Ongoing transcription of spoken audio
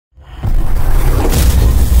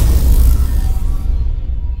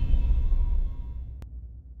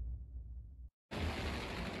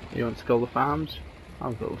want to go the farms?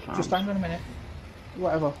 I'll go the farms. Just hang on a minute.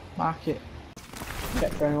 Whatever, mark it.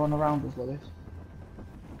 Check for anyone around us, Lewis.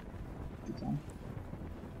 You can.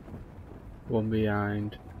 One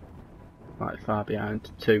behind. Like far behind.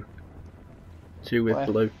 Two. Two with Where?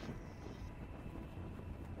 blue.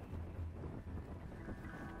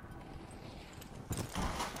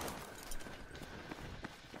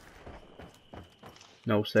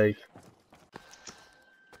 No safe.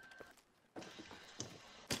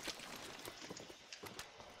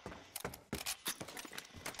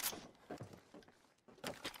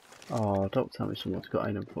 Oh, don't tell me someone's got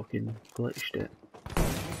in and fucking glitched it.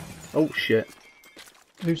 Oh shit.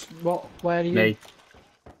 Who's what? Where are you? Me.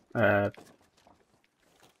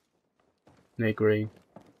 Near green.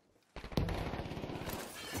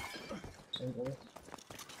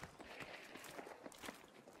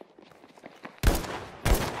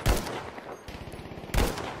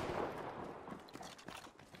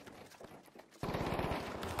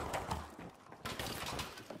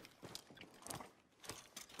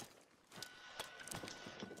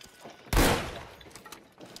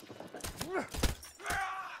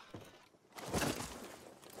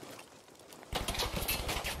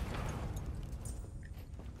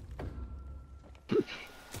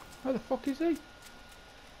 Where the fuck is he?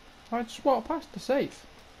 I just walked past the safe.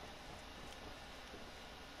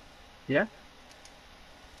 Yeah?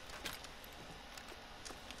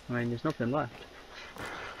 I mean, there's nothing left.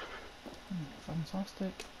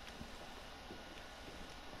 Fantastic.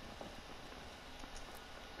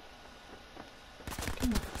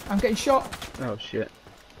 I'm getting shot. Oh shit.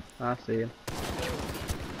 I see him.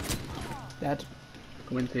 Dead.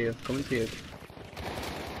 Coming to you, coming to you.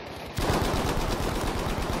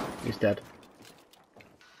 He's dead.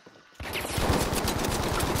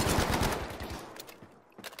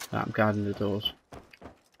 Right, I'm guarding the doors.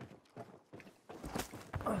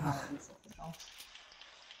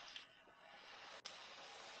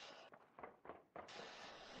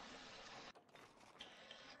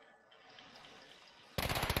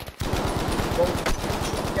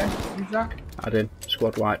 Who's that? I did.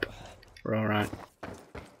 Squad wipe. We're alright.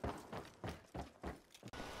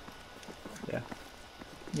 Yeah.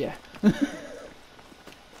 Yeah.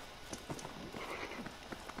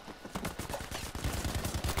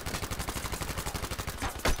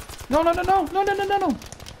 No, no, no, no, no, no, no, no, no.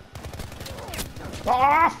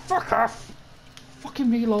 Ah, fuck off. Fucking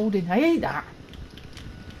reloading. I hate that.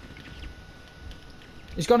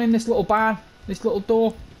 He's gone in this little barn, this little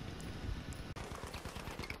door.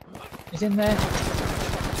 He's in there.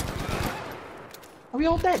 Are we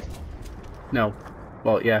all dead? No.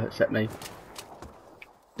 Well, yeah, except me.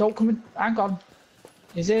 Don't come in. Hang on.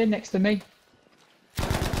 He's here next to me.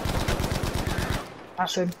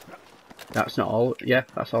 That's him. That's not all. Yeah,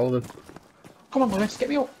 that's all of them. Come on, Lewis, get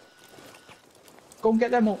me up. Go and get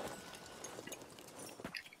them up.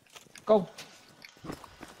 Go.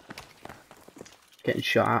 Getting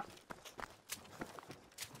shot at.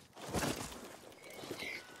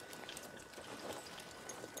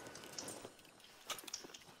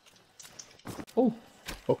 Oh.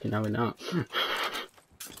 Fucking having that.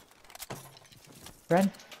 Ren.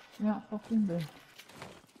 Yeah, fucking bin.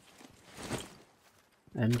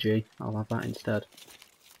 MG, I'll have that instead.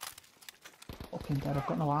 Fucking dead, I've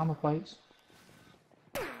got no armor plates.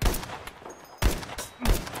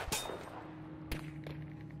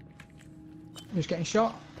 Who's getting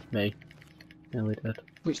shot? Me. Nearly dead.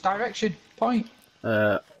 Which direction? Point.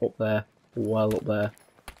 Up there. Well up there.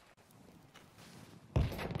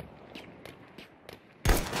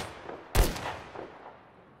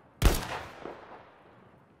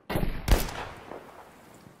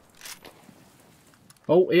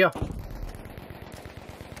 Oh, here.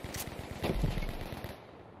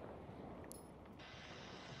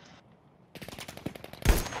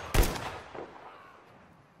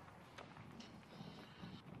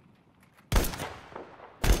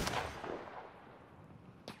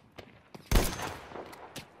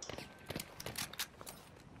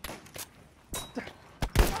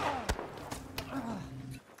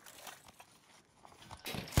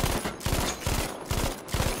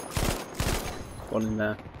 One in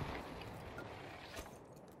there.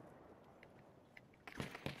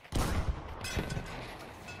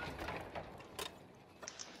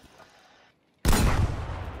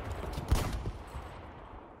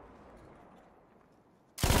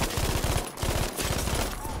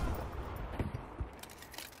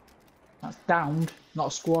 That's downed, not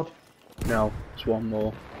a squad. No, it's one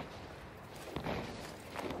more.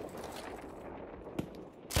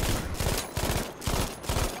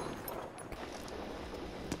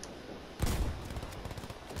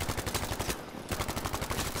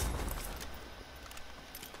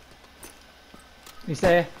 He's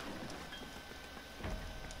there.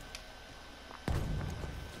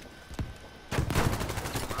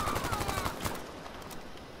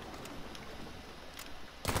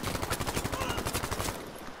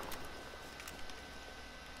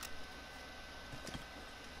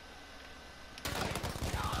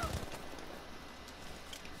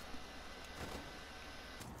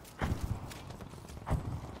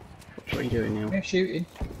 What are you doing now? They're shooting.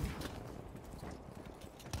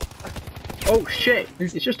 Oh shit!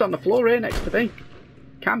 He's just on the floor here next to me.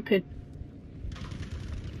 Camping.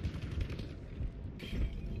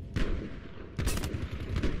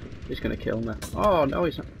 He's gonna kill me. Oh no,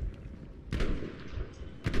 he's not.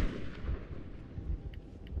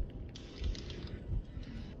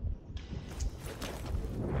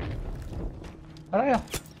 Where are you?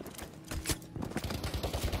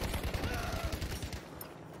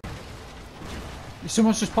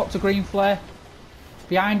 Someone's just popped a green flare.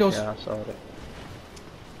 Behind us. Yeah, I saw it.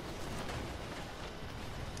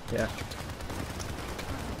 Yeah.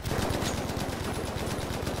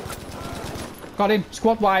 Got him.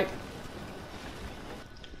 Squad wipe.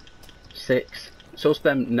 6. So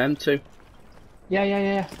them two.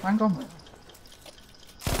 Yeah. Hang on.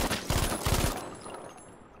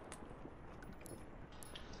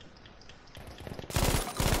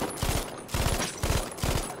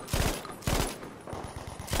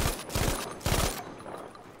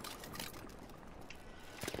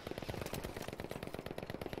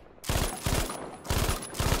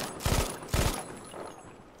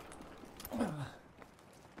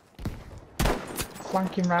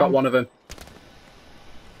 Flanking round. Got one of them.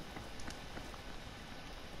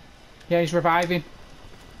 Yeah, he's reviving.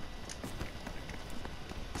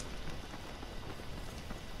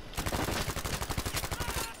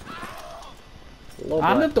 Lovely.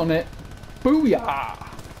 And I've done it. Booyah!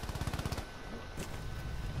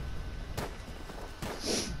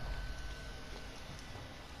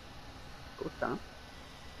 Good that.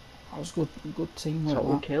 That was good teamwork.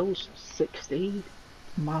 Total That. kills 16.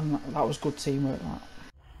 Man, that was good teamwork. That.